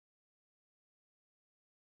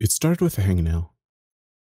It started with a hangnail.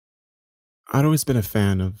 I'd always been a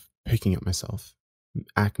fan of picking at myself.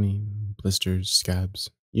 Acne, blisters, scabs,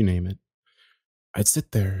 you name it. I'd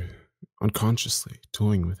sit there, unconsciously,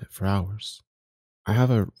 toying with it for hours. I have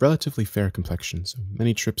a relatively fair complexion, so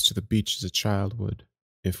many trips to the beach as a child would,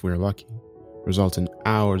 if we were lucky, result in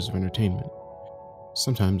hours of entertainment.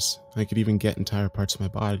 Sometimes I could even get entire parts of my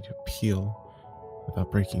body to peel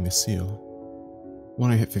without breaking the seal. When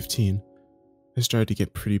I hit 15, I started to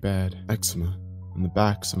get pretty bad eczema on the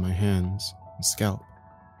backs of my hands and scalp.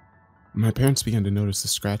 My parents began to notice the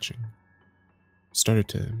scratching. Started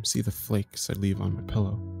to see the flakes I'd leave on my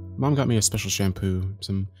pillow. Mom got me a special shampoo,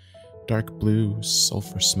 some dark blue,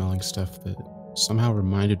 sulfur-smelling stuff that somehow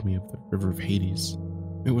reminded me of the River of Hades.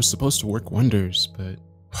 It was supposed to work wonders, but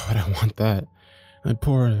why would I want that? I'd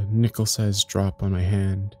pour a nickel-sized drop on my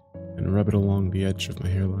hand and rub it along the edge of my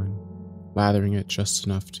hairline, lathering it just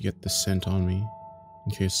enough to get the scent on me,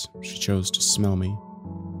 in case she chose to smell me.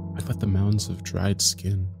 I'd let the mounds of dried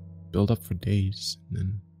skin build up for days, and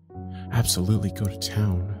then absolutely go to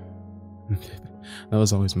town. That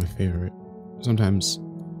was always my favorite. Sometimes,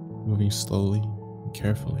 moving slowly and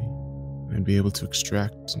carefully, I'd be able to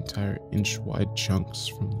extract entire inch-wide chunks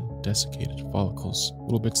from the desiccated follicles,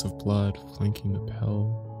 little bits of blood flanking the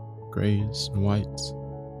pale grays and whites.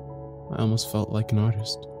 I almost felt like an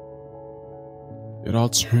artist. It all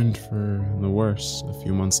turned for the worse a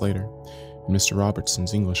few months later, in Mr.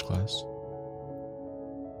 Robertson's English class.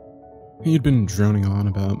 He had been droning on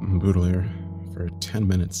about Baudelaire for 10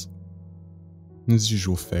 minutes, his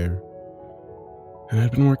usual fare, and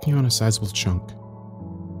I'd been working on a sizable chunk.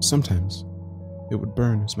 Sometimes, it would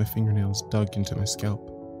burn as my fingernails dug into my scalp.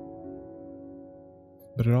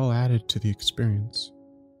 But it all added to the experience.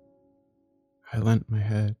 I leant my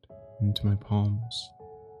head into my palms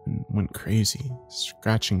and went crazy,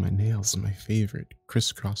 scratching my nails in my favorite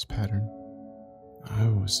crisscross pattern. I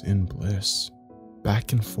was in bliss.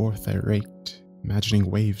 Back and forth I raked, imagining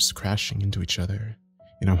waves crashing into each other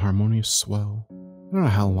in a harmonious swell. I don't know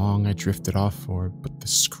how long I drifted off for, but the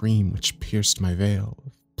scream which pierced my veil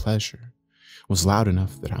of pleasure was loud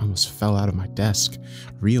enough that I almost fell out of my desk.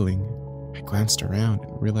 Reeling, I glanced around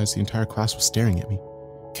and realized the entire class was staring at me.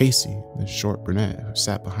 Casey, the short brunette who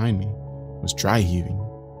sat behind me, was dry heaving.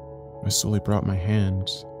 I slowly brought my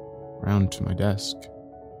hands round to my desk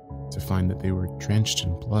to find that they were drenched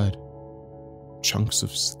in blood, chunks of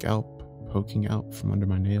scalp poking out from under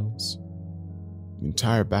my nails. The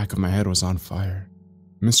entire back of my head was on fire.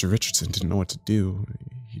 Mr. Richardson didn't know what to do.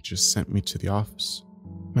 He just sent me to the office.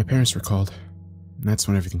 My parents were called, and that's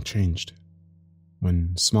when everything changed.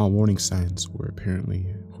 When small warning signs were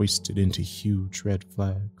apparently hoisted into huge red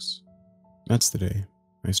flags. That's the day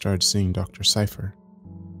I started seeing Dr. Cypher.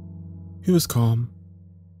 He was calm,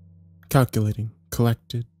 calculating,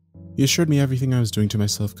 collected. He assured me everything I was doing to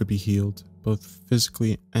myself could be healed, both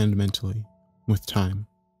physically and mentally, with time,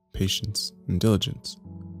 patience, and diligence.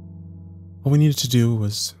 All we needed to do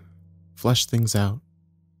was flesh things out,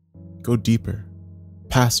 go deeper,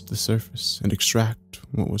 past the surface, and extract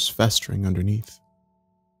what was festering underneath,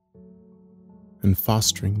 and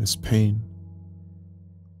fostering this pain.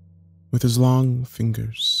 With his long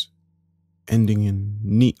fingers, ending in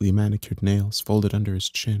neatly manicured nails folded under his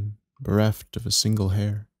chin, bereft of a single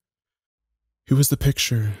hair, he was the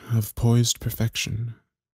picture of poised perfection,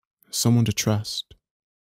 someone to trust.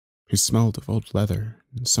 He smelled of old leather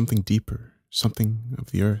and something deeper, something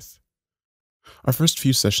of the earth. Our first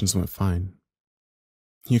few sessions went fine.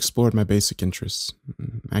 He explored my basic interests,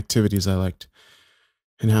 activities I liked,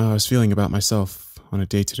 and how I was feeling about myself on a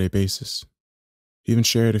day-to-day basis. He even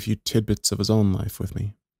shared a few tidbits of his own life with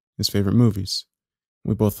me, his favorite movies.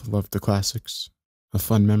 We both loved the classics. A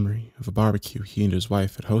fun memory of a barbecue he and his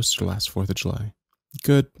wife had hosted last 4th of July.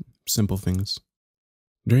 Good, simple things.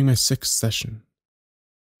 During my 6th session,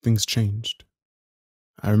 things changed.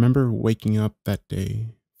 I remember waking up that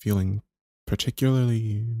day feeling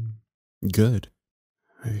particularly good.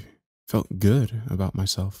 I felt good about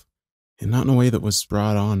myself, and not in a way that was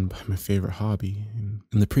brought on by my favorite hobby.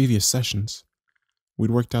 In the previous sessions, we'd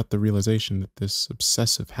worked out the realization that this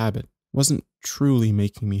obsessive habit wasn't truly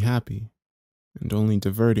making me happy, and only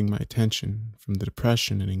diverting my attention from the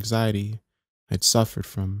depression and anxiety I'd suffered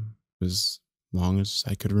from as long as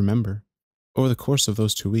I could remember. Over the course of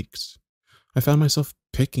those 2 weeks, I found myself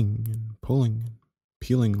picking and pulling and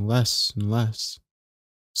peeling less and less.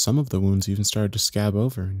 Some of the wounds even started to scab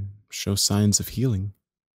over and show signs of healing.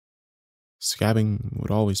 Scabbing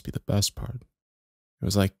would always be the best part. It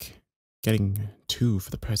was like getting 2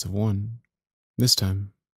 for the price of 1. This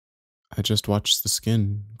time, I just watched the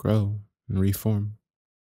skin grow and reform.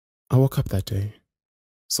 I woke up that day,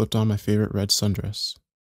 slipped on my favorite red sundress,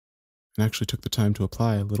 and actually took the time to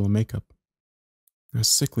apply a little makeup. A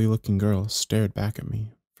sickly-looking girl stared back at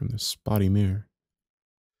me from the spotty mirror.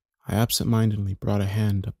 I absent-mindedly brought a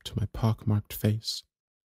hand up to my pock-marked face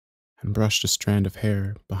and brushed a strand of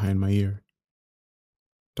hair behind my ear.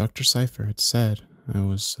 Dr. Cypher had said I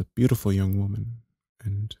was a beautiful young woman,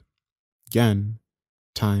 and again,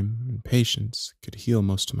 time and patience could heal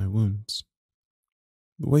most of my wounds.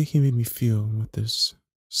 The way he made me feel with his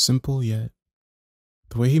simple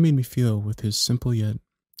yet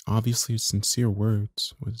obviously sincere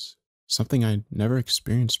words was something I'd never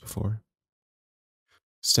experienced before.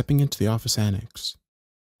 Stepping into the office annex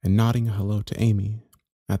and nodding a hello to Amy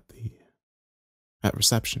at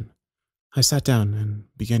reception, I sat down and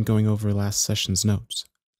began going over last session's notes.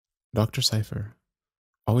 Dr. Cypher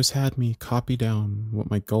always had me copy down what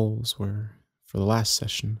my goals were for the last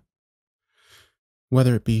session,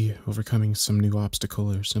 whether it be overcoming some new obstacle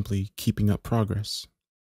or simply keeping up progress.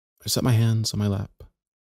 I set my hands on my lap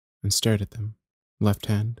and stared at them, left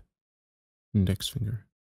hand, index finger,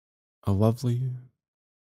 a lovely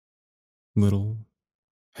little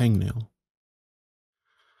hangnail.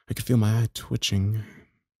 I could feel my eye twitching,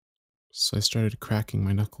 so I started cracking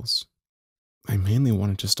my knuckles. I mainly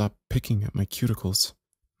wanted to stop picking at my cuticles.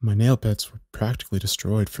 My nail beds were practically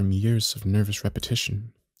destroyed from years of nervous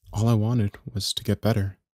repetition. All I wanted was to get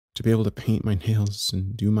better, to be able to paint my nails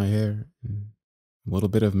and do my hair and a little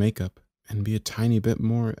bit of makeup and be a tiny bit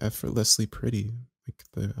more effortlessly pretty like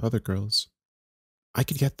the other girls. I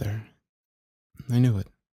could get there. I knew it.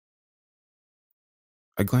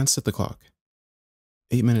 I glanced at the clock.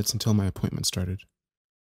 8 minutes until my appointment started.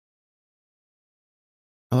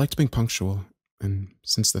 I liked being punctual, and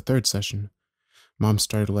since the third session, Mom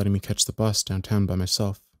started letting me catch the bus downtown by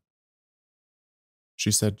myself.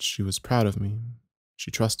 She said she was proud of me.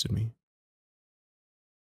 She trusted me.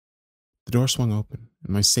 The door swung open,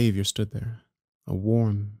 and my savior stood there, a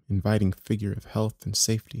warm, inviting figure of health and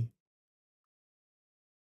safety.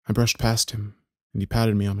 I brushed past him, and he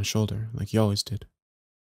patted me on my shoulder like he always did.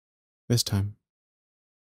 This time,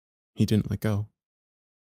 he didn't let go.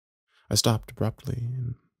 I stopped abruptly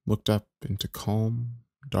and looked up into calm,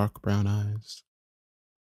 dark brown eyes.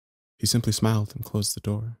 He simply smiled and closed the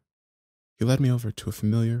door. He led me over to a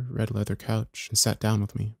familiar red leather couch and sat down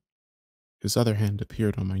with me. His other hand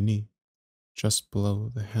appeared on my knee, just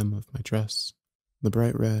below the hem of my dress, the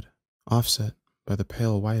bright red, offset by the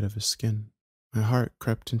pale white of his skin. My heart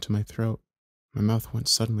crept into my throat. My mouth went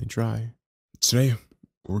suddenly dry. "Today,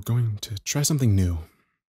 we're going to try something new,"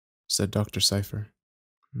 said Dr. Cypher.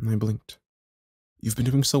 I blinked. "You've been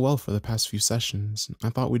doing so well for the past few sessions, I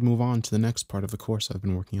thought we'd move on to the next part of the course I've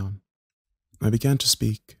been working on." I began to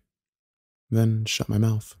speak, then shut my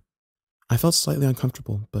mouth. I felt slightly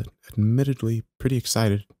uncomfortable, but admittedly pretty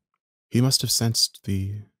excited. He must have sensed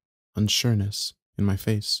the unsureness in my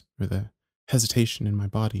face, or the hesitation in my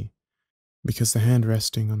body, because the hand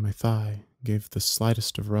resting on my thigh gave the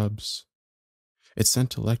slightest of rubs. It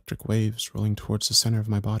sent electric waves rolling towards the center of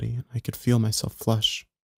my body, and I could feel myself flush.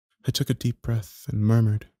 I took a deep breath and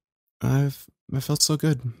murmured, I felt so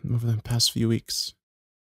good over the past few weeks.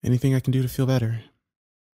 Anything I can do to feel better?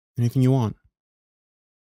 Anything you want?"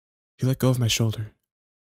 He let go of my shoulder,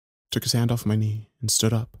 took his hand off my knee, and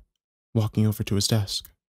stood up, walking over to his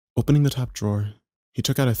desk. Opening the top drawer, he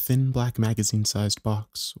took out a thin black magazine-sized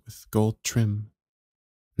box with gold trim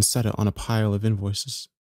and set it on a pile of invoices.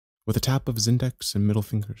 With a tap of his index and middle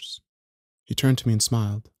fingers, he turned to me and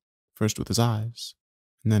smiled, first with his eyes,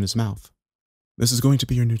 and then his mouth. "This is going to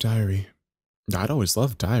be your new diary." I'd always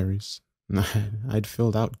loved diaries. I'd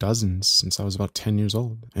filled out dozens since I was about 10 years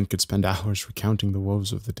old and could spend hours recounting the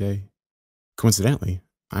woes of the day. Coincidentally,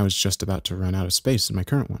 I was just about to run out of space in my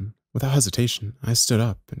current one. Without hesitation, I stood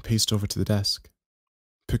up and paced over to the desk,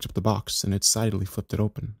 picked up the box, and excitedly flipped it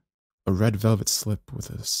open. A red velvet slip with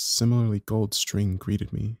a similarly gold string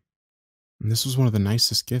greeted me, and this was one of the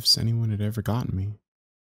nicest gifts anyone had ever gotten me.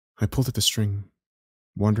 I pulled at the string,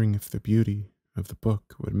 wondering if the beauty of the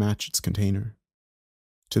book would match its container.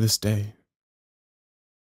 To this day,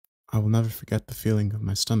 I will never forget the feeling of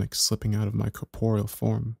my stomach slipping out of my corporeal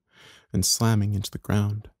form and slamming into the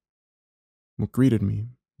ground. What greeted me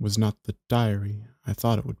was not the diary I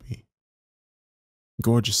thought it would be.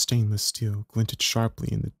 Gorgeous stainless steel glinted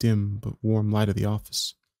sharply in the dim but warm light of the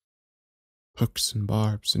office. Hooks and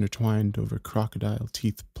barbs intertwined over crocodile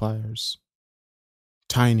teeth pliers.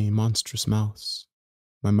 Tiny, monstrous mouths.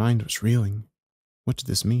 My mind was reeling. What did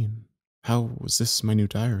this mean? How was this my new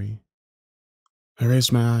diary? I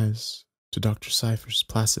raised my eyes to Dr. Cypher's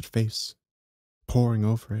placid face, poring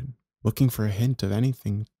over it, looking for a hint of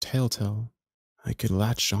anything telltale I could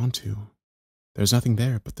latch onto. There's nothing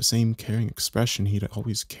there but the same caring expression he'd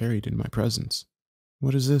always carried in my presence.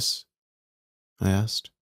 "What is this?" I asked.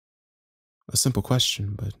 A simple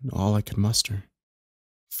question, but all I could muster.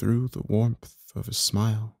 Through the warmth of his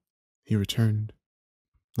smile, he returned.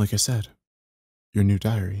 "Like I said, your new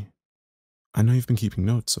diary. I know you've been keeping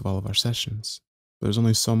notes of all of our sessions, but there's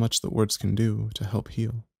only so much that words can do to help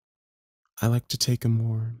heal. I like to take a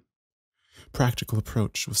more practical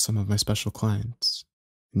approach with some of my special clients.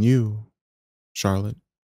 And you, Charlotte,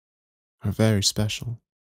 are very special."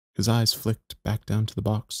 His eyes flicked back down to the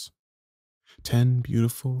box. 10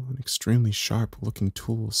 beautiful and extremely sharp-looking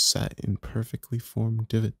tools set in perfectly formed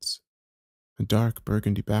divots, a dark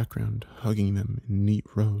burgundy background hugging them in neat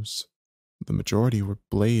rows. The majority were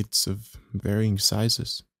blades of varying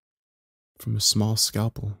sizes, from a small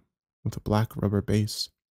scalpel with a black rubber base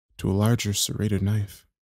to a larger serrated knife.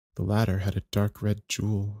 The latter had a dark red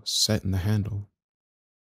jewel set in the handle,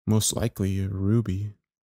 most likely a ruby.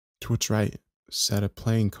 To its right sat a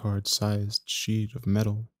playing card-sized sheet of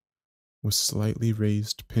metal with slightly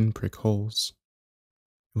raised pinprick holes.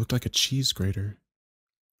 It looked like a cheese grater.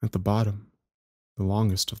 At the bottom, the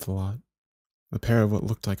longest of the lot, a pair of what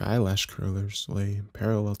looked like eyelash curlers lay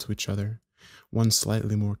parallel to each other, one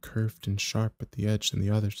slightly more curved and sharp at the edge than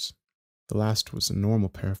the others. The last was a normal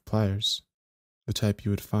pair of pliers, the type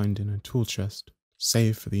you would find in a tool chest,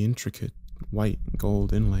 save for the intricate white and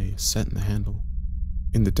gold inlay set in the handle.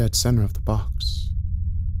 In the dead center of the box,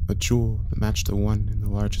 a jewel that matched the one in the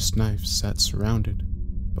largest knife sat surrounded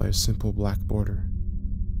by a simple black border.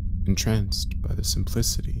 Entranced by the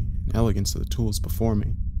simplicity and elegance of the tools before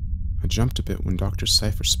me, I jumped a bit when Dr.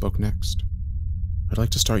 Cypher spoke next. "I'd like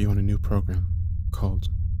to start you on a new program called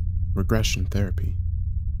regression therapy."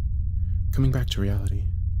 Coming back to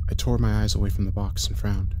reality, I tore my eyes away from the box and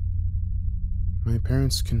frowned. "My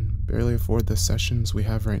parents can barely afford the sessions we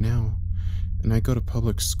have right now, and I go to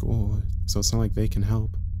public school, so it's not like they can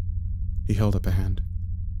help." He held up a hand.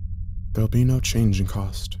 "There'll be no change in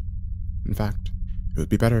cost. In fact, it would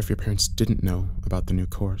be better if your parents didn't know about the new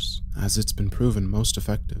course, as it's been proven most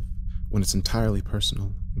effective when it's entirely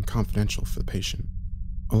personal and confidential for the patient."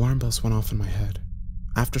 Alarm bells went off in my head.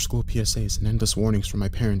 After-school PSAs and endless warnings from my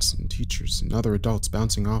parents and teachers and other adults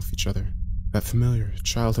bouncing off each other. That familiar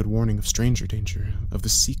childhood warning of stranger danger, of the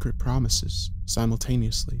secret promises.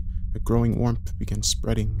 Simultaneously, a growing warmth began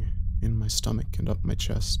spreading in my stomach and up my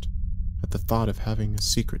chest at the thought of having a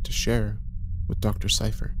secret to share with Dr.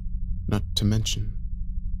 Cypher, not to mention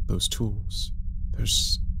those tools.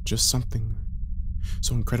 There's just something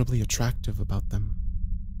so incredibly attractive about them.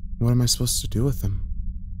 "What am I supposed to do with them?"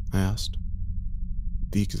 I asked.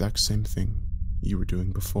 "The exact same thing you were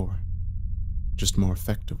doing before, just more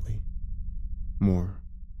effectively, more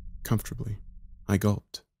comfortably." I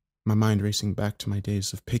gulped, my mind racing back to my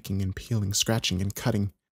days of picking and peeling, scratching and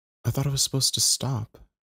cutting. I thought I was supposed to stop.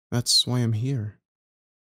 That's why I'm here.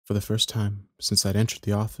 For the first time since I'd entered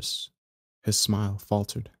the office, his smile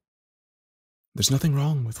faltered. "There's nothing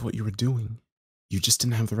wrong with what you were doing. You just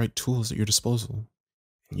didn't have the right tools at your disposal,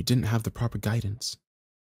 and you didn't have the proper guidance.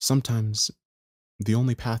 Sometimes the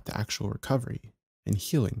only path to actual recovery and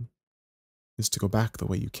healing is to go back the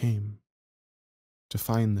way you came, to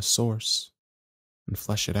find the source and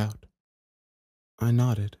flesh it out." I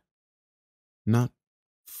nodded, not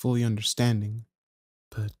fully understanding,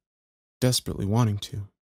 but desperately wanting to.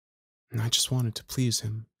 And I just wanted to please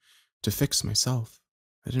him, to fix myself.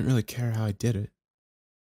 I didn't really care how I did it.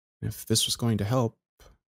 If this was going to help,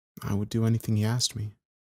 I would do anything he asked me.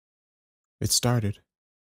 It started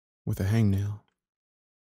with a hangnail.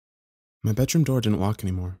 My bedroom door didn't lock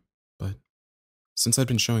anymore, but since I'd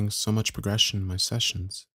been showing so much progression in my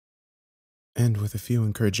sessions, and with a few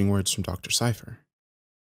encouraging words from Dr. Cypher,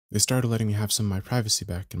 they started letting me have some of my privacy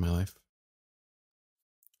back in my life.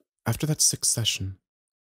 After that 6th session,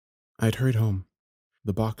 I had hurried home,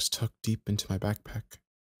 the box tucked deep into my backpack,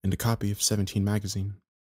 and a copy of 17 magazine.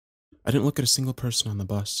 I didn't look at a single person on the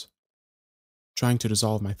bus, trying to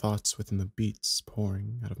dissolve my thoughts within the beats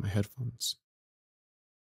pouring out of my headphones.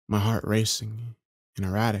 My heart racing in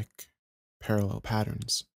erratic, parallel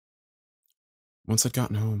patterns. Once I'd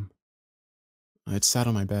gotten home, I had sat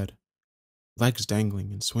on my bed, legs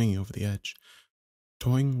dangling and swinging over the edge,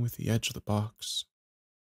 toying with the edge of the box.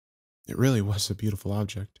 It really was a beautiful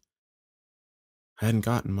object. I hadn't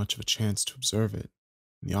gotten much of a chance to observe it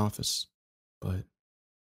in the office, but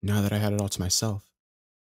now that I had it all to myself,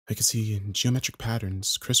 I could see geometric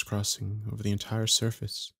patterns crisscrossing over the entire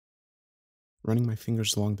surface, running my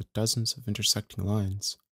fingers along the dozens of intersecting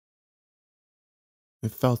lines.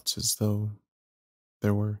 It felt as though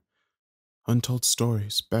there were untold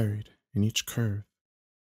stories buried in each curve.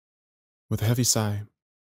 With a heavy sigh,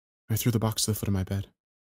 I threw the box to the foot of my bed.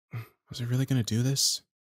 Was I really going to do this?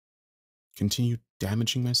 Continue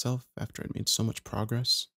damaging myself after I'd made so much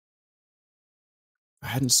progress? I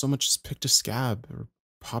hadn't so much as picked a scab or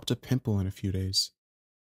popped a pimple in a few days.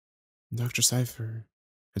 Dr. Cypher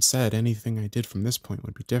had said anything I did from this point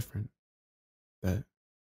would be different, that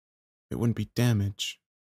it wouldn't be damage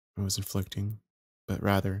I was inflicting, but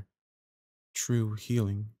rather true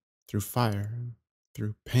healing through fire,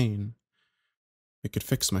 through pain. I could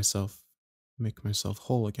fix myself, make myself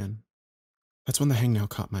whole again. That's when the hangnail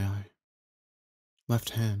caught my eye.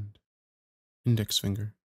 Left hand, index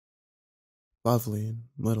finger. Lovely and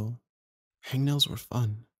little. Hangnails were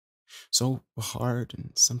fun. So hard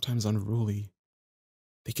and sometimes unruly.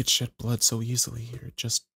 They could shed blood so easily or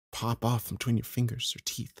just pop off from between your fingers or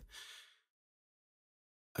teeth.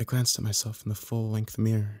 I glanced at myself in the full-length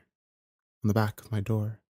mirror on the back of my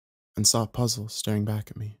door and saw a puzzle staring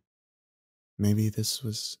back at me. Maybe this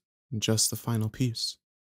was just the final piece.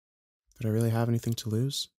 Did I really have anything to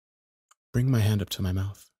lose? Bring my hand up to my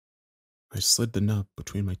mouth. I slid the nub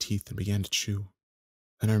between my teeth and began to chew.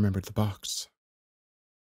 Then I remembered the box.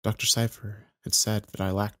 Dr. Cypher had said that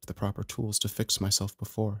I lacked the proper tools to fix myself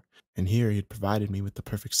before, and here he had provided me with the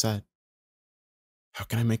perfect set. How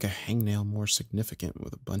can I make a hangnail more significant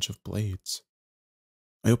with a bunch of blades?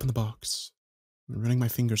 I opened the box, running my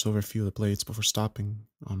fingers over a few of the blades before stopping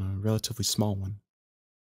on a relatively small one.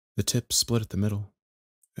 The tip split at the middle.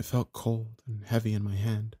 It felt cold and heavy in my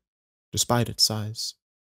hand, despite its size.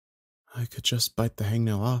 I could just bite the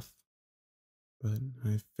hangnail off, but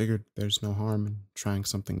I figured there's no harm in trying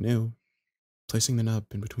something new. Placing the nub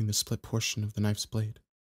in between the split portion of the knife's blade,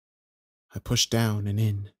 I pushed down and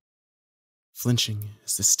in, flinching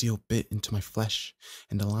as the steel bit into my flesh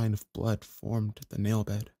and a line of blood formed at the nail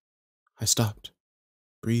bed. I stopped,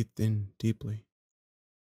 breathed in deeply,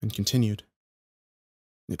 and continued.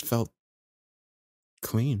 It felt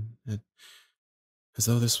clean, as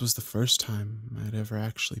though this was the first time I'd ever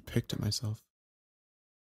actually picked at myself.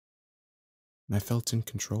 I felt in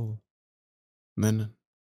control. Then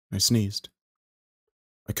I sneezed.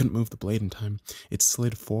 I couldn't move the blade in time. It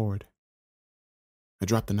slid forward. I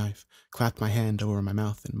dropped the knife, clapped my hand over my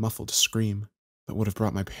mouth, and muffled a scream that would have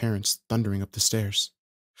brought my parents thundering up the stairs.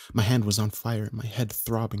 My hand was on fire, my head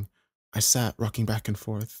throbbing. I sat, rocking back and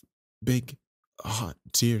forth, big, hot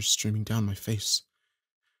tears streaming down my face.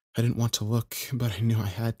 I didn't want to look, but I knew I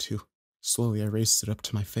had to. Slowly, I raised it up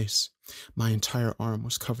to my face. My entire arm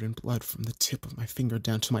was covered in blood from the tip of my finger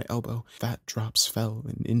down to my elbow. Fat drops fell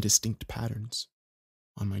in indistinct patterns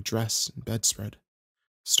on my dress and bedspread.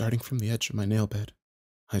 Starting from the edge of my nail bed,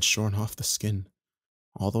 I had shorn off the skin,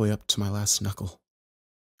 all the way up to my last knuckle.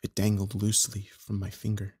 It dangled loosely from my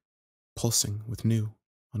finger, pulsing with new,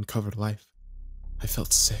 uncovered life. I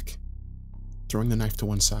felt sick. Throwing the knife to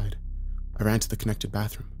one side, I ran to the connected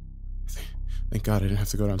bathroom. Thank God I didn't have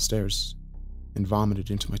to go downstairs, and vomited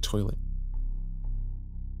into my toilet.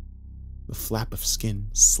 The flap of skin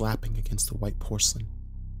slapping against the white porcelain.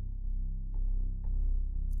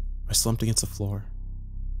 I slumped against the floor,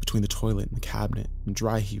 between the toilet and the cabinet, and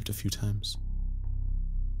dry heaved a few times.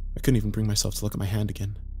 I couldn't even bring myself to look at my hand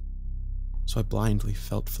again, so I blindly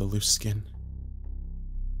felt for the loose skin,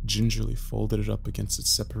 gingerly folded it up against its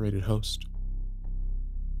separated host,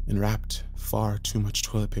 and wrapped far too much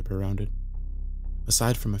toilet paper around it.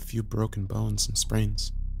 Aside from a few broken bones and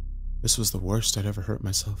sprains, this was the worst I'd ever hurt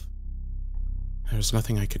myself. There was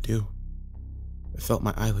nothing I could do. I felt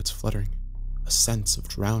my eyelids fluttering, a sense of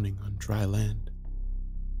drowning on dry land,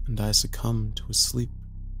 and I succumbed to a sleep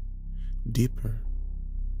deeper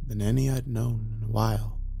than any I'd known in a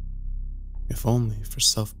while, if only for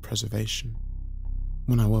self-preservation.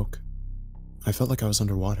 When I woke, I felt like I was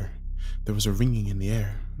underwater. There was a ringing in the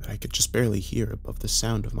air that I could just barely hear above the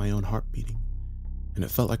sound of my own heart beating, and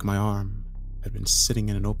it felt like my arm had been sitting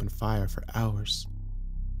in an open fire for hours.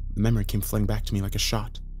 The memory came flooding back to me like a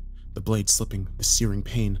shot, the blade slipping, the searing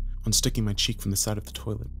pain, unsticking my cheek from the side of the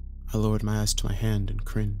toilet. I lowered my eyes to my hand and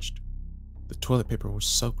cringed. The toilet paper was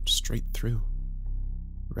soaked straight through,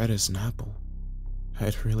 red as an apple. I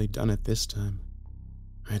had really done it this time.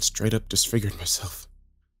 I had straight up disfigured myself.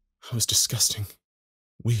 I was disgusting,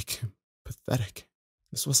 weak, pathetic.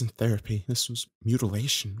 This wasn't therapy, this was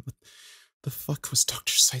mutilation. What the fuck was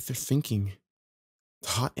Dr. Scyther thinking? The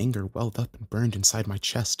hot anger welled up and burned inside my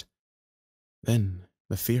chest. Then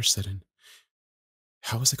the fear set in.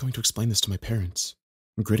 How was I going to explain this to my parents?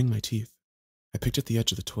 Gritting my teeth, I picked at the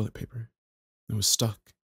edge of the toilet paper. It was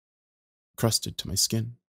stuck, crusted to my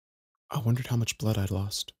skin. I wondered how much blood I'd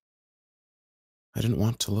lost. I didn't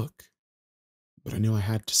want to look, but I knew I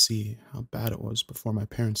had to see how bad it was before my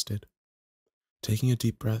parents did. Taking a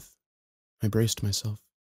deep breath, I braced myself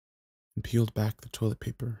and peeled back the toilet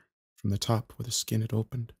paper from the top where the skin had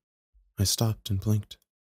opened. I stopped and blinked.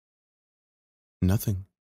 Nothing.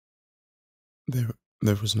 There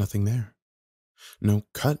was nothing there. No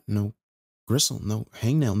cut, no gristle, no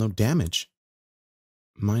hangnail, no damage.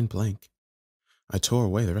 Mind blank, I tore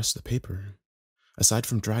away the rest of the paper. Aside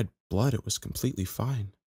from dried blood, it was completely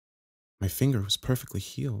fine. My finger was perfectly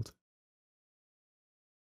healed.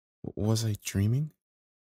 Was I dreaming?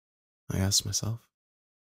 I asked myself.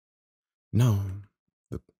 No,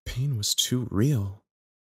 the pain was too real.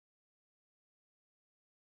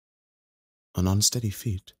 On unsteady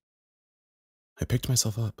feet, I picked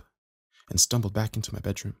myself up and stumbled back into my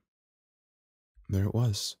bedroom. There it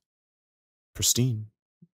was, pristine,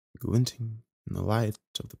 glinting in the light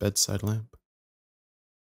of the bedside lamp.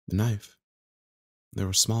 The knife. There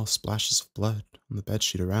were small splashes of blood on the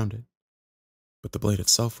bedsheet around it, but the blade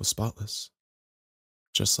itself was spotless,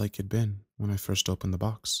 just like it had been when I first opened the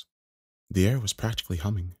box. The air was practically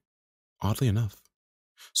humming. Oddly enough,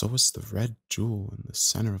 so was the red jewel in the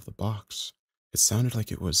center of the box. It sounded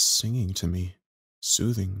like it was singing to me,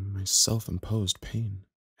 soothing my self-imposed pain.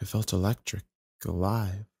 It felt electric,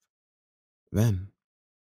 alive. Then,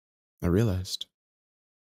 I realized.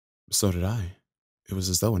 So did I. It was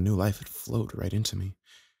as though a new life had flowed right into me,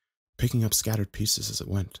 picking up scattered pieces as it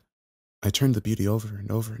went. I turned the beauty over and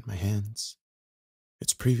over in my hands,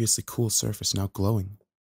 its previously cool surface now glowing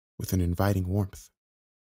with an inviting warmth.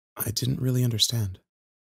 I didn't really understand,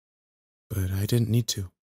 but I didn't need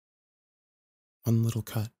to. One little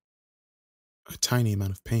cut, a tiny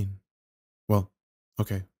amount of pain. Well,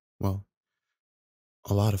 okay, well,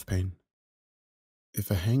 a lot of pain. If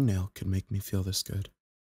a hangnail could make me feel this good,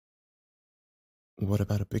 what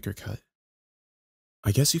about a bigger cut?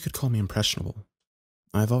 I guess you could call me impressionable.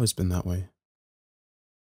 I've always been that way.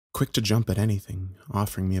 Quick to jump at anything,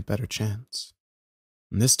 offering me a better chance.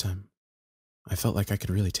 And this time, I felt like I could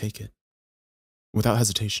really take it. Without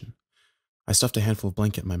hesitation, I stuffed a handful of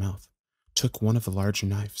blanket in my mouth, took one of the larger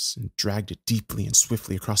knives, and dragged it deeply and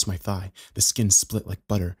swiftly across my thigh. The skin split like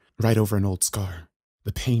butter, right over an old scar.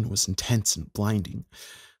 The pain was intense and blinding.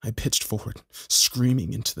 I pitched forward,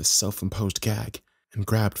 screaming into this self-imposed gag, and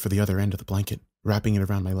grabbed for the other end of the blanket, wrapping it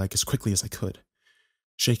around my leg as quickly as I could.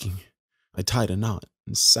 Shaking, I tied a knot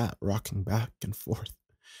and sat rocking back and forth,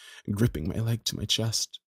 gripping my leg to my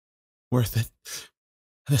chest. Worth it.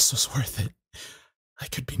 This was worth it. I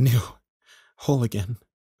could be new, whole again,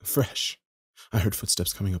 fresh. I heard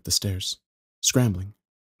footsteps coming up the stairs, scrambling,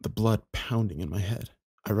 the blood pounding in my head.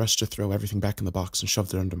 I rushed to throw everything back in the box and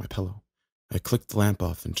shoved it under my pillow. I clicked the lamp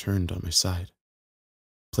off and turned on my side,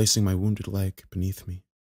 placing my wounded leg beneath me.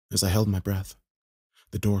 As I held my breath,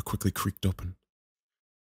 the door quickly creaked open.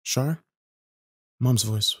 Shar? Mom's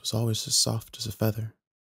voice was always as soft as a feather.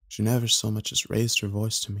 She never so much as raised her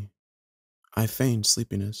voice to me. I feigned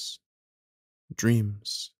sleepiness,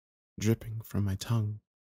 dreams dripping from my tongue,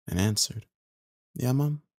 and answered, Yeah,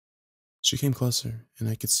 Mom? She came closer, and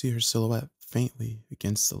I could see her silhouette faintly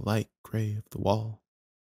against the light gray of the wall.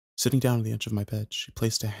 Sitting down on the edge of my bed, she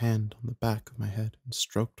placed a hand on the back of my head and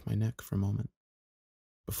stroked my neck for a moment,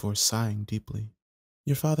 before sighing deeply.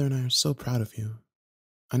 Your father and I are so proud of you.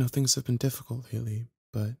 I know things have been difficult lately,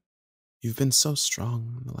 but you've been so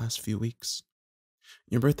strong in the last few weeks.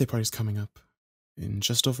 Your birthday party's coming up in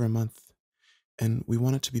just over a month, and we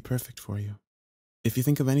want it to be perfect for you. If you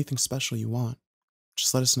think of anything special you want,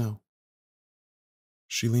 just let us know.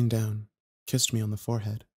 She leaned down, kissed me on the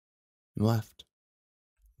forehead, and left,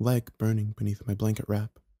 leg burning beneath my blanket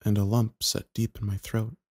wrap, and a lump set deep in my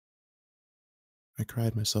throat. I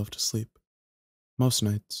cried myself to sleep. Most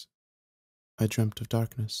nights, I dreamt of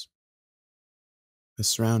darkness. The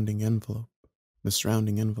surrounding envelope,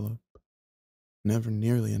 never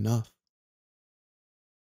nearly enough.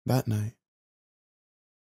 That night,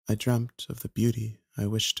 I dreamt of the beauty I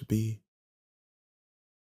wished to be.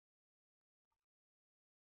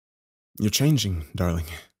 You're changing, darling,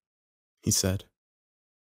 he said,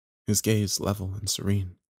 his gaze level and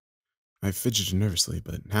serene. I fidgeted nervously,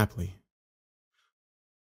 but happily.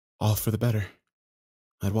 All for the better.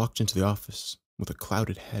 I'd walked into the office with a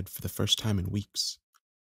clouded head for the first time in weeks.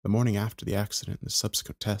 The morning after the accident and the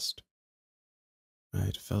subsequent test, I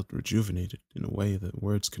had felt rejuvenated in a way that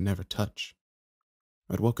words could never touch.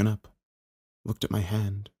 I'd woken up, looked at my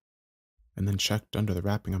hand, and then checked under the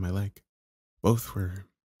wrapping on my leg. Both were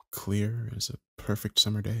clear as a perfect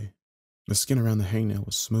summer day. The skin around the hangnail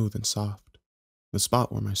was smooth and soft. The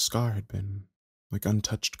spot where my scar had been, like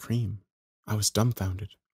untouched cream. I was dumbfounded.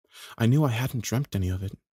 I knew I hadn't dreamt any of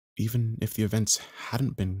it. Even if the events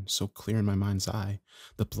hadn't been so clear in my mind's eye,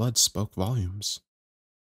 the blood spoke volumes.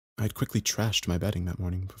 I had quickly trashed my bedding that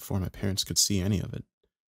morning before my parents could see any of it,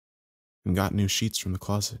 and got new sheets from the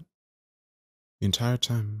closet. The entire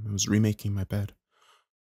time I was remaking my bed,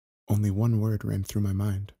 only one word ran through my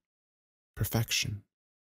mind: perfection.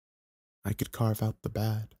 I could carve out the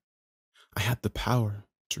bad. I had the power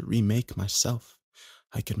to remake myself.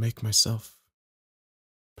 I could make myself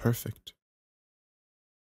perfect.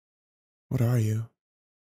 "What are you?"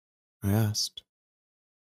 I asked,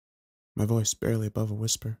 my voice barely above a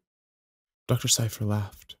whisper. Dr. Cypher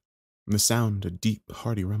laughed, and the sound a deep,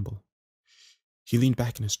 hearty rumble. He leaned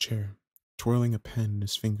back in his chair, twirling a pen in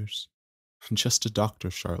his fingers. "Just a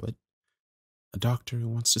doctor, Charlotte. A doctor who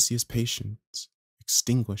wants to see his patients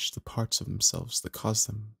extinguish the parts of themselves that cause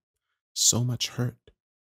them so much hurt,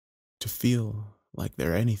 to feel like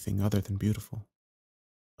they're anything other than beautiful."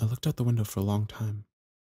 I looked out the window for a long time,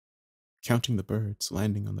 counting the birds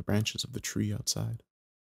landing on the branches of the tree outside.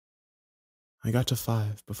 I got to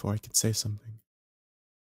 5 before I could say something.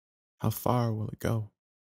 How far will it go?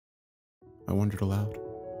 I wondered aloud.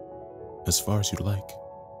 "As far as you'd like."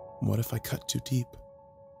 "What if I cut too deep?"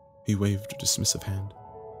 He waved a dismissive hand.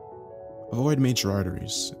 "Avoid major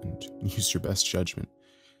arteries and use your best judgment.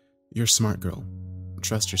 You're a smart girl.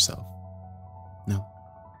 Trust yourself. Now,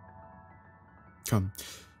 come,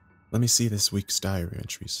 let me see this week's diary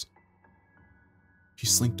entries." He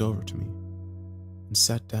slinked over to me and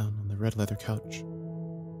sat down on the red leather couch.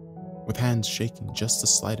 With hands shaking just the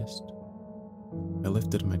slightest, I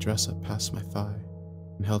lifted my dress up past my thigh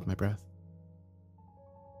and held my breath.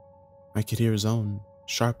 I could hear his own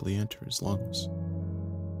sharply enter his lungs.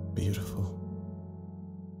 "Beautiful,"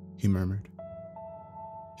 he murmured.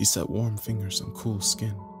 He set warm fingers on cool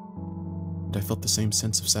skin, and I felt the same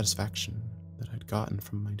sense of satisfaction that I'd gotten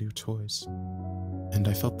from my new toys.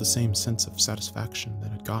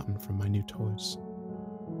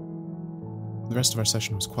 The rest of our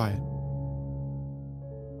session was quiet.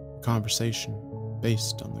 A conversation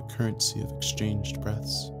based on the currency of exchanged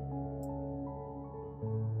breaths.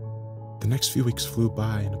 The next few weeks flew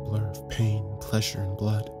by in a blur of pain, pleasure, and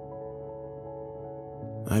blood.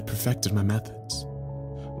 I had perfected my methods,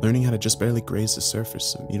 learning how to just barely graze the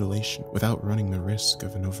surface of mutilation without running the risk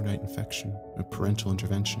of an overnight infection or parental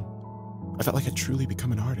intervention. I felt like I'd truly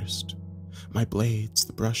become an artist. My blades,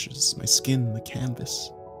 the brushes, my skin, the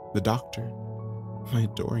canvas, the doctor, my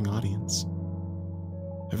adoring audience.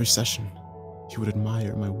 Every session, he would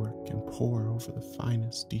admire my work and pore over the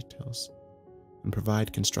finest details and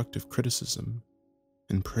provide constructive criticism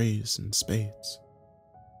and praise in spades.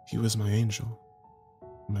 He was my angel,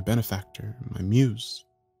 my benefactor, my muse.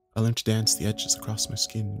 I learned to dance the edges across my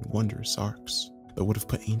skin in wondrous arcs that would have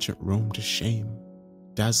put ancient Rome to shame,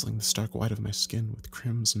 dazzling the stark white of my skin with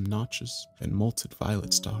crimson notches and molted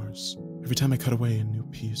violet stars. Every time I cut away a new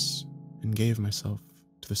piece and gave myself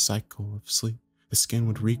to the cycle of sleep, the skin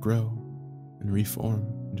would regrow and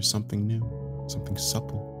reform into something new, something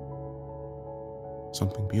supple,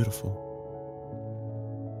 something beautiful.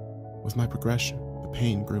 With my progression, the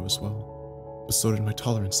pain grew as well, but so did my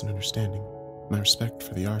tolerance and understanding, my respect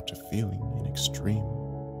for the art of feeling in extreme.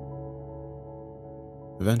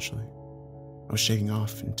 Eventually, I was shaking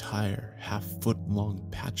off entire half-foot-long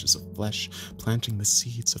patches of flesh, planting the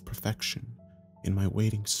seeds of perfection in my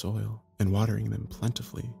waiting soil and watering them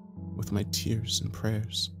plentifully with my tears and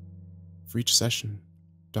prayers. For each session,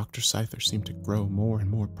 Dr. Cypher seemed to grow more and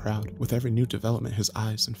more proud. With every new development, his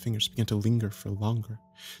eyes and fingers began to linger for longer,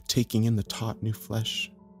 taking in the taut new flesh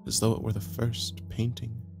as though it were the first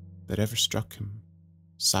painting that ever struck him,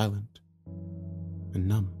 silent and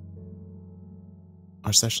numb.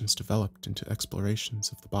 Our sessions developed into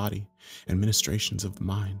explorations of the body and ministrations of the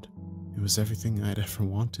mind. It was everything I'd ever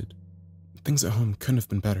wanted. Things at home couldn't have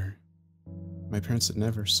been better. My parents had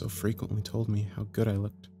never so frequently told me how good I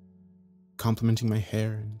looked, complimenting my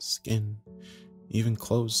hair and skin, even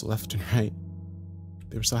clothes left and right.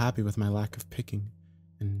 They were so happy with my lack of picking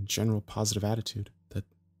and general positive attitude that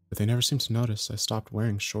they never seemed to notice I stopped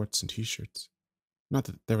wearing shorts and t-shirts. Not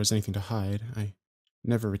that there was anything to hide. I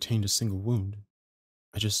never retained a single wound.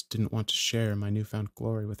 I just didn't want to share my newfound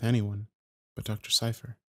glory with anyone but Dr.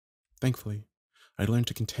 Cypher. Thankfully, I'd learned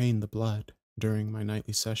to contain the blood during my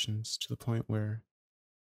nightly sessions to the point where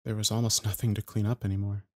there was almost nothing to clean up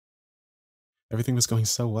anymore. Everything was going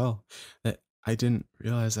so well that I didn't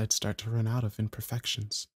realize I'd start to run out of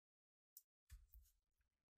imperfections.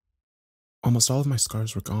 Almost all of my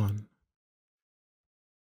scars were gone.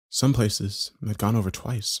 Some places I'd gone over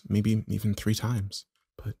twice, maybe even 3 times,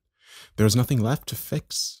 but there was nothing left to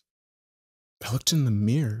fix. I looked in the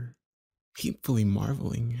mirror, heapfully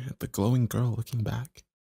marveling at the glowing girl looking back,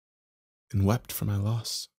 and wept for my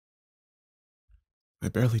loss. I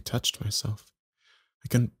barely touched myself. I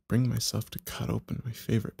couldn't bring myself to cut open my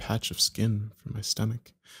favorite patch of skin from my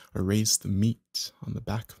stomach, or raise the meat on the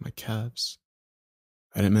back of my calves.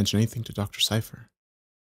 I didn't mention anything to Dr. Cypher.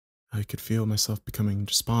 I could feel myself becoming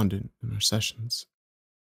despondent in our sessions.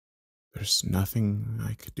 There's nothing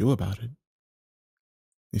I could do about it.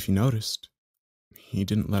 If you noticed, he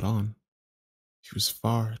didn't let on. He was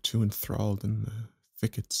far too enthralled in the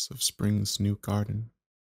thickets of spring's new garden,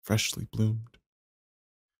 freshly bloomed.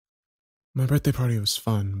 My birthday party was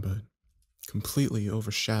fun, but completely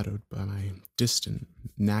overshadowed by my distant,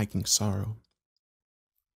 nagging sorrow.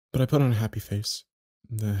 But I put on a happy face,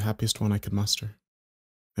 the happiest one I could muster,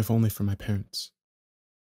 if only for my parents,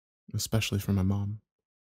 especially for my mom.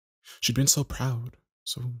 She'd been so proud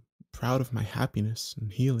of my happiness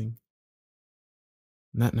and healing.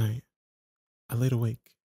 And that night, I laid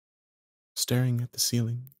awake, staring at the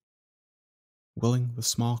ceiling, willing the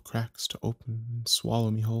small cracks to open and swallow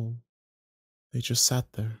me whole. They just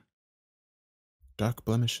sat there, dark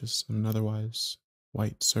blemishes on an otherwise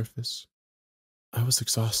white surface. I was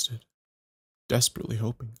exhausted, desperately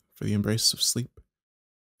hoping for the embrace of sleep.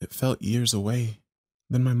 It felt years away.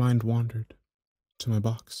 Then my mind wandered to my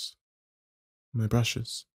box, my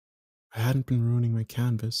brushes. I hadn't been ruining my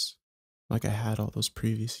canvas like I had all those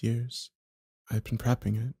previous years. I had been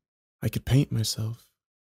prepping it. I could paint myself.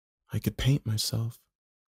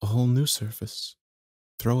 A whole new surface.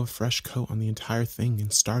 Throw a fresh coat on the entire thing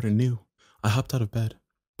and start anew. I hopped out of bed,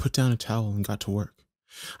 put down a towel, and got to work.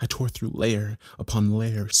 I tore through layer upon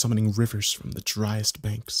layer, summoning rivers from the driest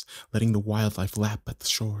banks, letting the wildlife lap at the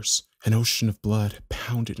shores. An ocean of blood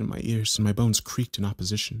pounded in my ears and my bones creaked in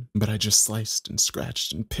opposition, but I just sliced and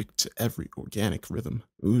scratched and picked to every organic rhythm,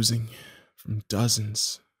 oozing from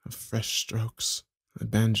dozens of fresh strokes. I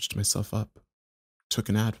bandaged myself up, took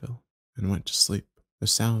an Advil, and went to sleep, the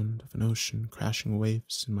sound of an ocean crashing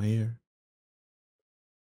waves in my ear.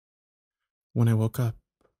 When I woke up,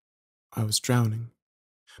 I was drowning.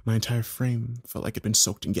 My entire frame felt like it had been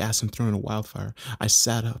soaked in gas and thrown in a wildfire. I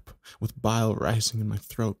sat up, with bile rising in my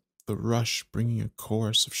throat, the rush bringing a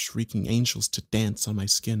chorus of shrieking angels to dance on my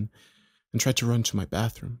skin, and tried to run to my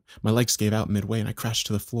bathroom. My legs gave out midway and I crashed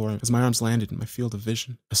to the floor. As my arms landed in my field of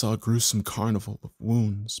vision, I saw a gruesome carnival of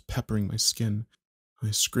wounds peppering my skin.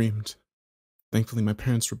 I screamed. Thankfully, my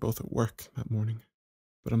parents were both at work that morning,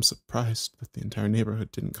 but I'm surprised that the entire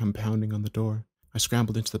neighborhood didn't come pounding on the door. I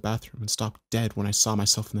scrambled into the bathroom and stopped dead when I saw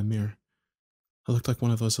myself in the mirror. I looked like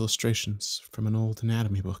one of those illustrations from an old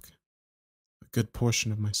anatomy book. A good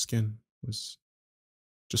portion of my skin was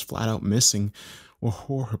just flat out missing or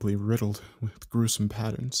horribly riddled with gruesome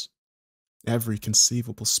patterns. Every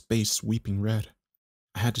conceivable space weeping red.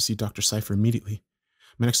 I had to see Dr. Cypher immediately.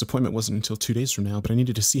 My next appointment wasn't until 2 days from now, but I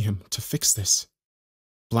needed to see him to fix this.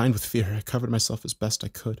 Blind with fear, I covered myself as best I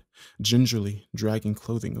could, gingerly dragging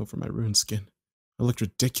clothing over my ruined skin. I looked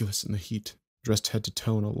ridiculous in the heat, dressed head to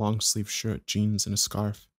toe in a long-sleeve shirt, jeans, and a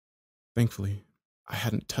scarf. Thankfully, I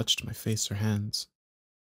hadn't touched my face or hands.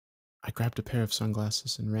 I grabbed a pair of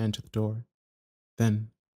sunglasses and ran to the door.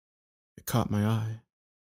 Then, it caught my eye.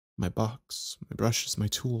 My box, my brushes, my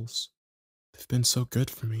tools. They've been so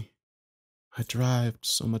good for me. I derived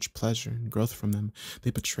so much pleasure and growth from them.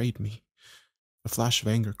 They betrayed me. A flash of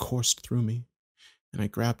anger coursed through me, and I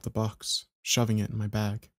grabbed the box, shoving it in my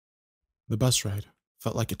bag. The bus ride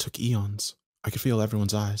felt like it took eons. I could feel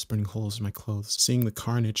everyone's eyes burning holes in my clothes, seeing the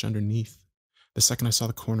carnage underneath. The second I saw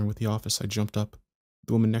the corner with the office, I jumped up.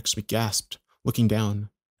 The woman next to me gasped. Looking down,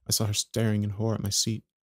 I saw her staring in horror at my seat.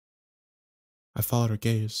 I followed her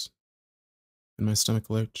gaze, and my stomach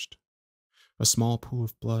lurched. A small pool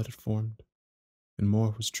of blood had formed, and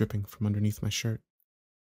more was dripping from underneath my shirt.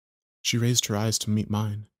 She raised her eyes to meet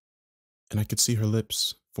mine, and I could see her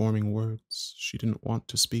lips forming words she didn't want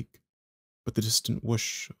to speak. But the distant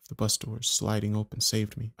whoosh of the bus doors sliding open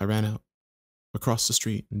saved me. I ran out, across the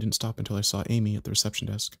street, and didn't stop until I saw Amy at the reception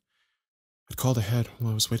desk. I'd called ahead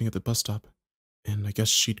while I was waiting at the bus stop, and I guess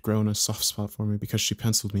she'd grown a soft spot for me because she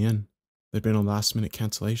penciled me in. There'd been a last-minute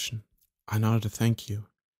cancellation. I nodded a thank you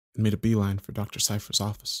and made a beeline for Dr. Cypher's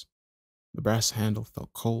office. The brass handle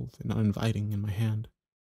felt cold and uninviting in my hand.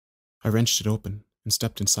 I wrenched it open and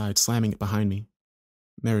stepped inside, slamming it behind me.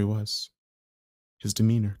 There he was, his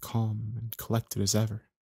demeanor calm and collected as ever,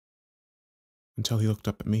 until he looked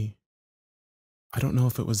up at me. I don't know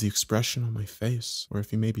if it was the expression on my face, or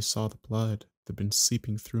if he maybe saw the blood that had been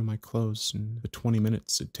seeping through my clothes in the 20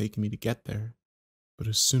 minutes it'd taken me to get there, but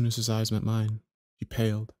as soon as his eyes met mine, he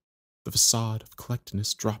paled. The facade of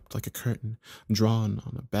collectedness dropped like a curtain, drawn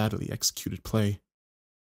on a badly executed play.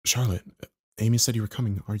 Charlotte, Amy said you were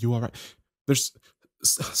coming. Are you all right? There's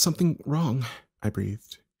something wrong, I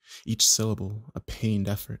breathed, each syllable a pained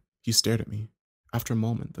effort. He stared at me. After a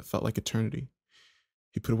moment that felt like eternity,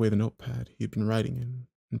 he put away the notepad he had been writing in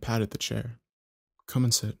and patted the chair. Come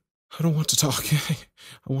and sit. I don't want to talk.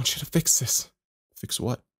 I want you to fix this. Fix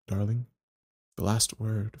what, darling? The last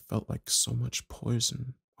word felt like so much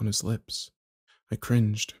poison on his lips. I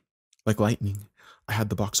cringed. Like lightning, I had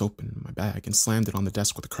the box open in my bag and slammed it on the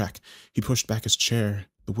desk with a crack. He pushed back his chair,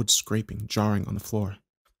 the wood scraping, jarring on the floor.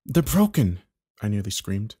 They're broken! I nearly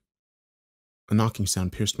screamed. A knocking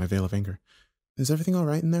sound pierced my veil of anger. Is everything all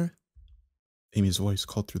right in there? Amy's voice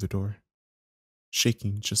called through the door.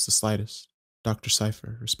 Shaking just the slightest, Dr.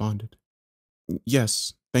 Cypher responded.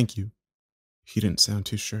 Yes, thank you. He didn't sound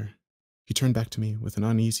too sure. He turned back to me with an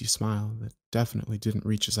uneasy smile that definitely didn't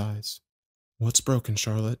reach his eyes. What's broken,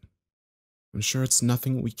 Charlotte? I'm sure it's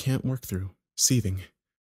nothing we can't work through. Seething.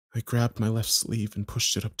 I grabbed my left sleeve and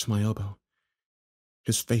pushed it up to my elbow.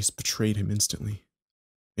 His face betrayed him instantly.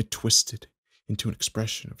 It twisted into an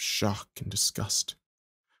expression of shock and disgust.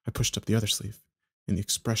 I pushed up the other sleeve, and the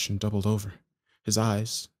expression doubled over. His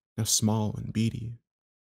eyes, now small and beady,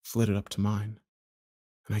 flitted up to mine,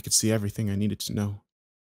 and I could see everything I needed to know.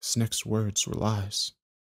 His next words were lies.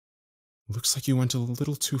 Looks like you went a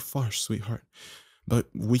little too far, sweetheart, but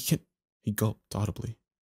we can... He gulped audibly.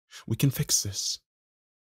 We can fix this.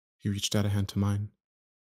 He reached out a hand to mine.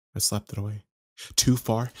 I slapped it away. Too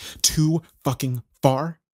far? Too fucking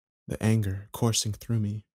far? The anger coursing through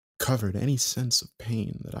me covered any sense of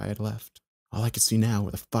pain that I had left. All I could see now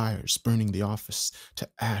were the fires burning the office to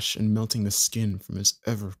ash and melting the skin from his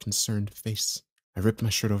ever-concerned face. I ripped my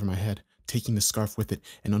shirt over my head, taking the scarf with it,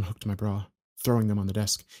 and unhooked my bra. Throwing them on the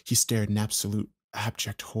desk, he stared in absolute,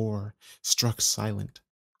 abject horror, struck silent.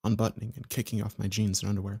 Unbuttoning and kicking off my jeans and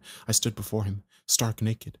underwear, I stood before him, stark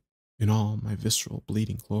naked, in all my visceral,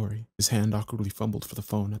 bleeding glory. His hand awkwardly fumbled for the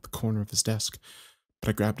phone at the corner of his desk, but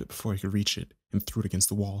I grabbed it before he could reach it and threw it against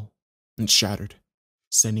the wall. And shattered,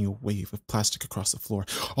 sending a wave of plastic across the floor.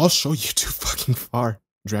 I'll show you too fucking far.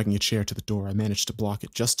 Dragging a chair to the door, I managed to block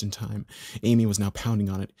it just in time. Amy was now pounding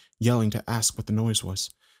on it, yelling to ask what the noise was.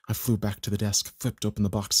 I flew back to the desk, flipped open the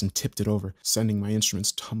box, and tipped it over, sending my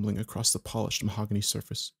instruments tumbling across the polished mahogany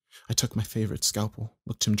surface. I took my favorite scalpel,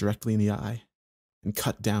 looked him directly in the eye, and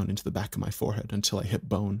cut down into the back of my forehead until I hit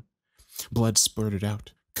bone. Blood spurted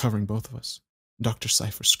out, covering both of us. Dr.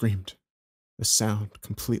 Cypher screamed, a sound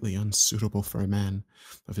completely unsuitable for a man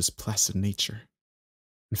of his placid nature,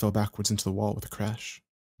 and fell backwards into the wall with a crash.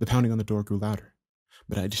 The pounding on the door grew louder,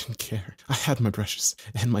 but I didn't care. I had my brushes,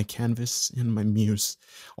 and my canvas, and my muse,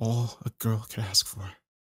 all a girl could ask for.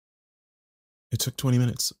 It took 20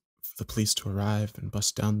 minutes for the police to arrive and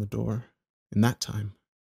bust down the door. In that time,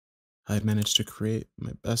 I had managed to create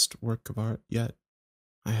my best work of art yet.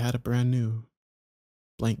 I had a brand new,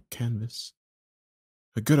 blank canvas.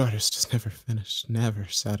 A good artist is never finished, never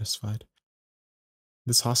satisfied.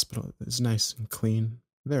 This hospital is nice and clean,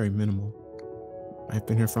 very minimal. I've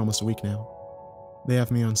been here for almost a week now. They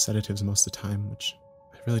have me on sedatives most of the time, which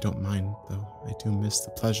I really don't mind, though I do miss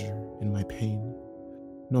the pleasure in my pain.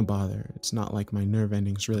 No bother, it's not like my nerve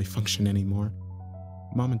endings really function anymore.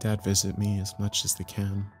 Mom and Dad visit me as much as they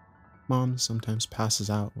can. Mom sometimes passes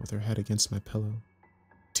out with her head against my pillow,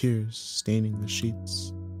 tears staining the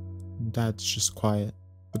sheets. Dad's just quiet.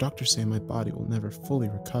 The doctors say my body will never fully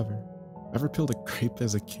recover. Ever peeled a grape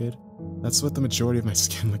as a kid? That's what the majority of my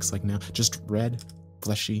skin looks like now, just red,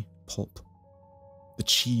 fleshy pulp. The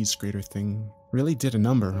cheese grater thing really did a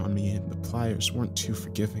number on me, and the pliers weren't too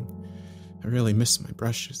forgiving. I really miss my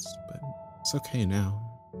brushes, but it's okay now.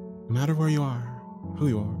 No matter where you are, who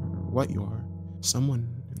you are, or what you are,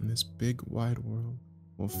 someone in this big wide world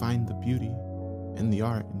will find the beauty and the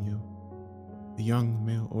art in you. The young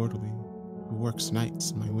male orderly who works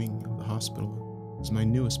nights in my wing of the hospital is my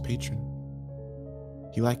newest patron.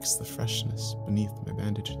 He likes the freshness beneath my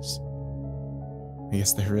bandages. I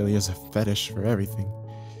guess there really is a fetish for everything.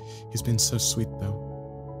 He's been so sweet,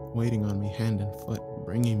 though, waiting on me hand and foot,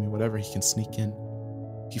 bringing me whatever he can sneak in.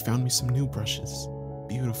 He found me some new brushes,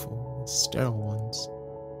 beautiful, sterile ones,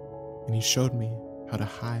 and he showed me how to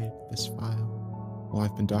hide this file while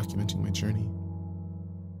I've been documenting my journey.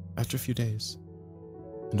 After a few days,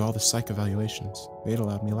 and all the psych evaluations, they'd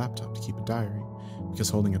allowed me a laptop to keep a diary, because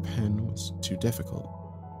holding a pen was too difficult.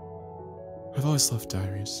 I've always loved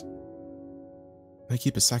diaries. I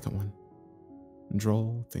keep a second one, and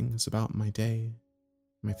droll things about my day,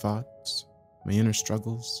 my thoughts, my inner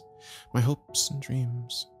struggles, my hopes and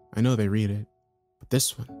dreams. I know they read it, But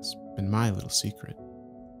this one's been my little secret.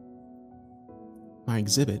 My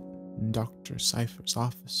exhibit in Dr. Cypher's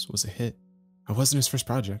office was a hit. It wasn't his first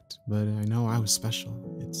project, but I know I was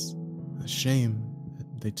special. It's a shame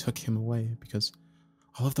that they took him away, because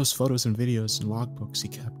all of those photos and videos and logbooks he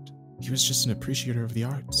kept, he was just an appreciator of the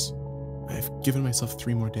arts. I've given myself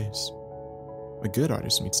 3 more days. A good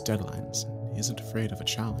artist meets deadlines and isn't afraid of a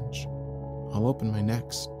challenge. I'll open my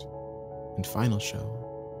next and final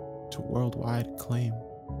show to worldwide acclaim.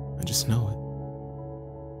 I just know it.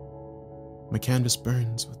 My canvas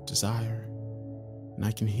burns with desire, and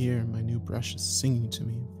I can hear my new brushes singing to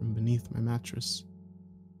me from beneath my mattress.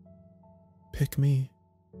 Pick me,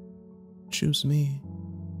 choose me,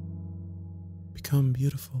 become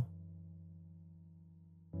beautiful.